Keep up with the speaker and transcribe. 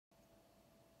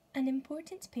An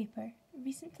important paper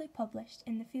recently published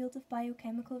in the field of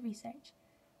biochemical research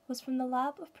was from the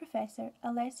lab of Professor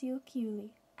Alessio Ciulli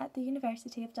at the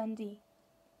University of Dundee.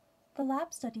 The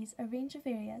lab studies a range of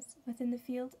areas within the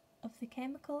field of the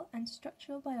chemical and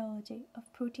structural biology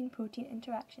of protein-protein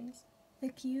interactions. The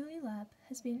Ciulli lab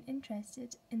has been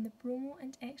interested in the bromo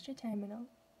and extra-terminal,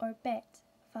 or BET,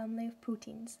 family of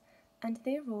proteins and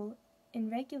their role in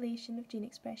regulation of gene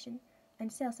expression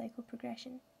and cell cycle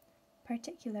progression,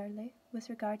 particularly with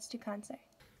regards to cancer.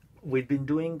 We've been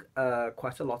doing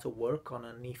quite a lot of work on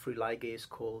an E3 ligase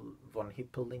called von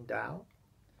Hippel-Lindau,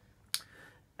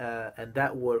 and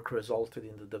that work resulted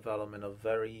in the development of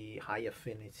very high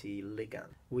affinity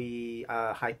ligands. We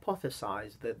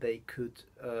hypothesized that they could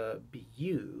be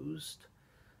used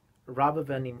rather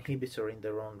than inhibitor in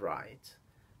their own right.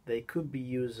 They could be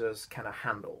used as kind of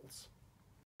handles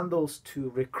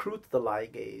to recruit the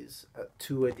ligase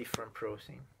to a different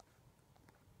protein.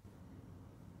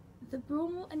 The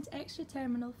bromo and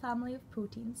extra-terminal family of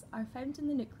proteins are found in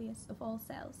the nucleus of all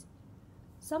cells.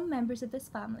 Some members of this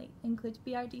family include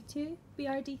BRD2,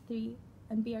 BRD3,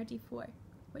 and BRD4,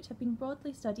 which have been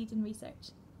broadly studied in research.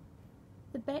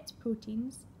 The BET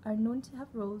proteins are known to have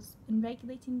roles in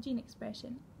regulating gene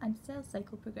expression and cell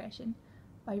cycle progression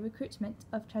by recruitment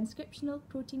of transcriptional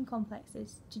protein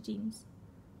complexes to genes.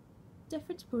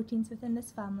 Different proteins within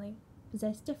this family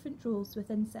possess different roles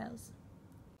within cells.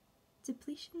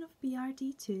 Depletion of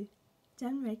BRD2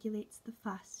 downregulates the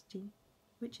FAST gene,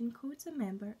 which encodes a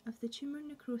member of the tumour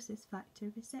necrosis factor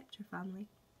receptor family.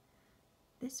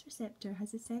 This receptor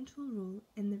has a central role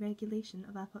in the regulation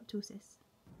of apoptosis.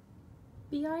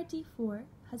 BRD4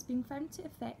 has been found to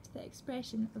affect the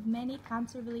expression of many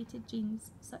cancer-related genes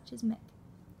such as MYC.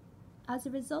 As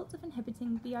a result of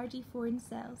inhibiting BRD4 in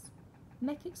cells,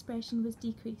 MYC expression was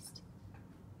decreased,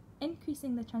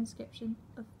 increasing the transcription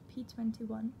of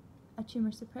P21, a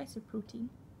tumour suppressor protein,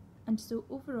 and so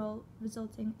overall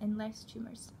resulting in less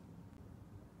tumours.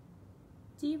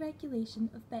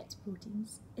 Deregulation of BET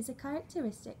proteins is a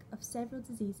characteristic of several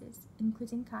diseases,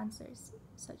 including cancers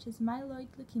such as myeloid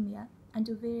leukemia and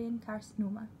ovarian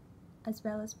carcinoma, as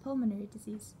well as pulmonary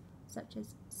disease such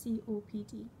as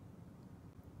COPD.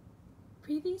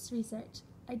 Previous research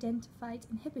identified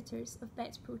inhibitors of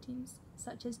BET proteins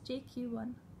such as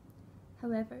JQ1.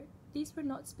 However, these were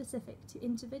not specific to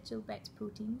individual BET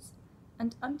proteins,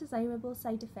 and undesirable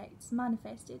side effects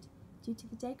manifested due to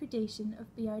the degradation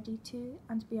of BRD2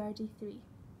 and BRD3.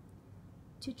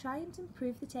 To try and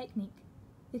improve the technique,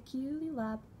 the Ciulli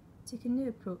lab took a new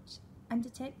approach and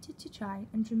attempted to try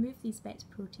and remove these BET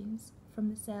proteins from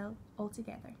the cell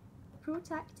altogether. The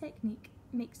PROTAC technique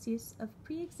makes use of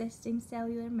pre-existing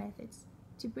cellular methods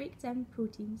to break down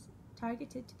proteins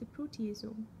targeted to the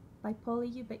proteasome by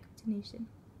polyubiquitination.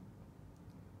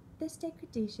 This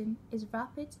degradation is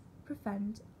rapid,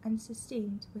 profound, and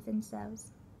sustained within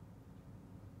cells.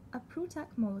 A PROTAC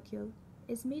molecule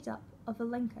is made up of a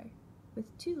linker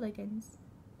with two ligands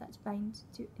that bind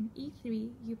to an E3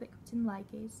 ubiquitin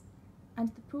ligase and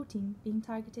the protein being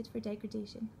targeted for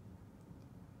degradation.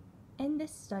 In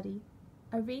this study,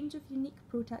 a range of unique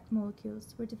PROTAC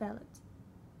molecules were developed,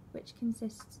 which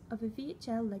consists of a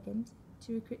VHL ligand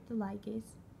to recruit the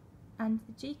ligase and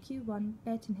the JQ1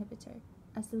 BET inhibitor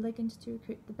as the ligand to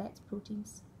recruit the BET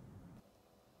proteins.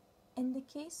 In the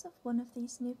case of one of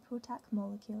these new PROTAC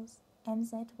molecules,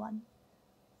 MZ1,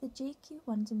 the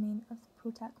JQ1 domain of the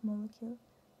PROTAC molecule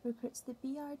recruits the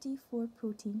BRD4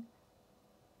 protein,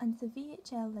 and the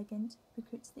VHL ligand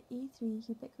recruits the E3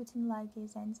 ubiquitin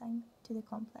ligase enzyme to the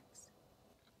complex.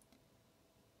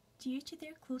 Due to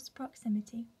their close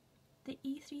proximity, the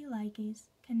E3 ligase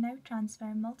can now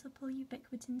transfer multiple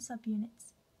ubiquitin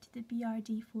subunits to the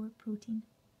BRD4 protein.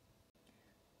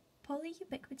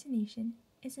 Polyubiquitination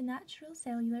is a natural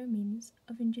cellular means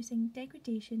of inducing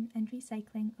degradation and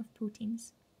recycling of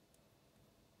proteins.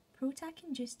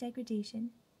 PROTAC-induced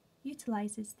degradation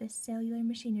utilizes this cellular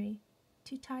machinery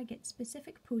to target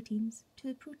specific proteins to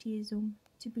the proteasome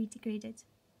to be degraded.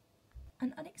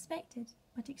 An unexpected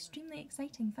but extremely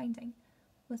exciting finding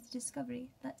was the discovery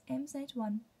that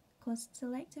MZ1 caused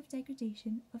selective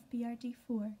degradation of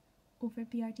BRD4 over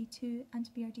BRD2 and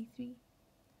BRD3,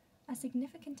 a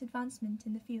significant advancement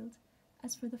in the field,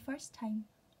 as for the first time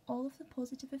all of the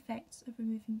positive effects of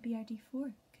removing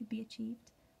BRD4 could be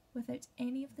achieved without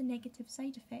any of the negative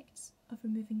side effects of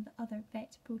removing the other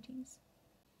BET proteins.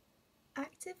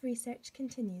 Active research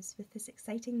continues with this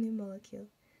exciting new molecule.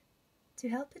 To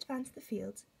help advance the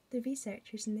field, the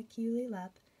researchers in the Ciulli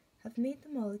lab have made the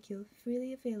molecule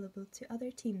freely available to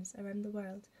other teams around the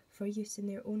world for use in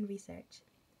their own research.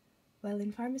 While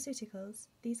in pharmaceuticals,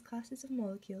 these classes of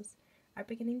molecules are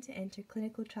beginning to enter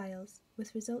clinical trials,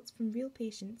 with results from real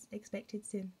patients expected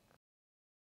soon.